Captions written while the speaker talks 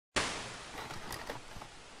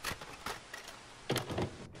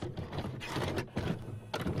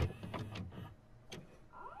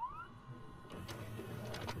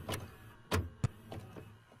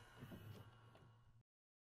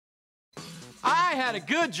I had a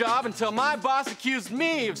good job until my boss accused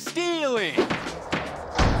me of stealing.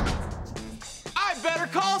 I better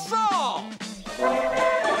call Saul.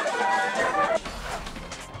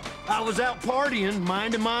 I was out partying,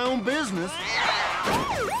 minding my own business.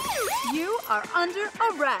 You are under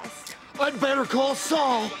arrest. I'd better call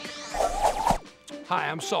Saul. Hi,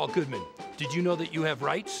 I'm Saul Goodman. Did you know that you have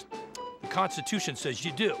rights? The Constitution says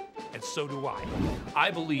you do, and so do I.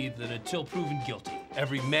 I believe that until proven guilty,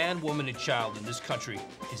 every man, woman, and child in this country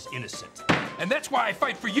is innocent. And that's why I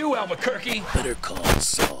fight for you, Albuquerque. Better call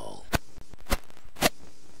Saul.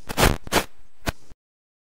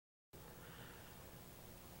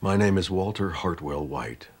 My name is Walter Hartwell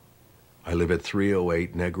White. I live at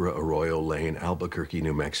 308 Negra Arroyo Lane, Albuquerque,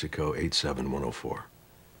 New Mexico, 87104.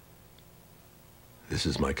 This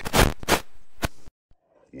is my...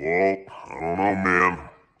 Walt, I don't know, man.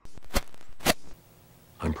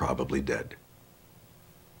 I'm probably dead.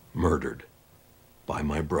 Murdered by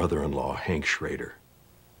my brother-in-law, Hank Schrader.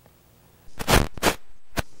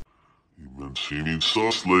 You've been seeming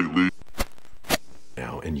sus lately.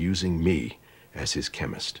 Now, and using me as his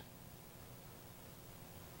chemist.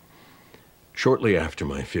 Shortly after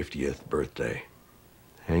my 50th birthday,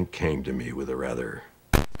 Hank came to me with a rather...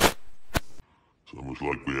 It's almost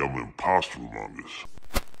like we have an imposter among us.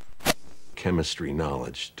 ...chemistry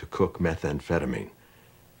knowledge to cook methamphetamine,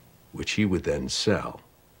 which he would then sell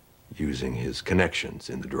using his connections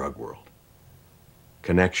in the drug world.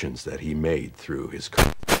 Connections that he made through his...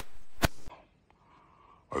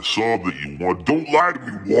 I saw that you want... Don't lie to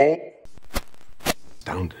me, Walt!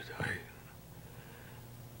 Astounded.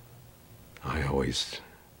 I always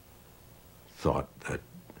thought that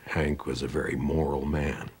Hank was a very moral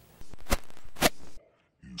man.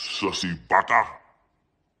 You sussy baka!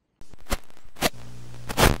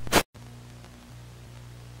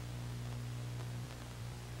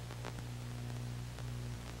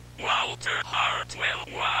 Walter Hartwell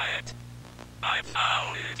White, I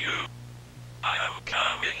found you. I am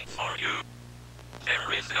coming for you.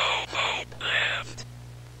 There is no hope left.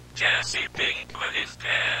 Jesse Pinkman is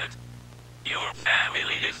dead. Your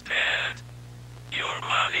family is dead. Your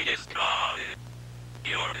money is gone.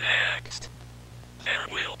 You're next. There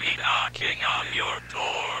will be knocking on your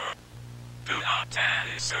door. Do not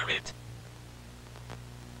answer it.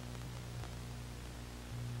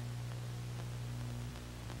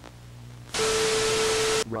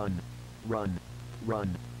 Run, run,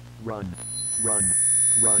 run, run, run,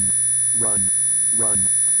 run, run, run,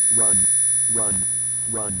 run, run,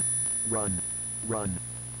 run, run, run,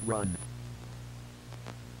 run.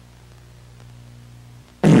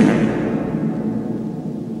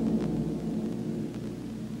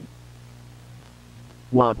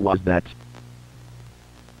 What was that?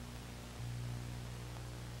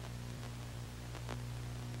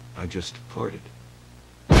 I just farted.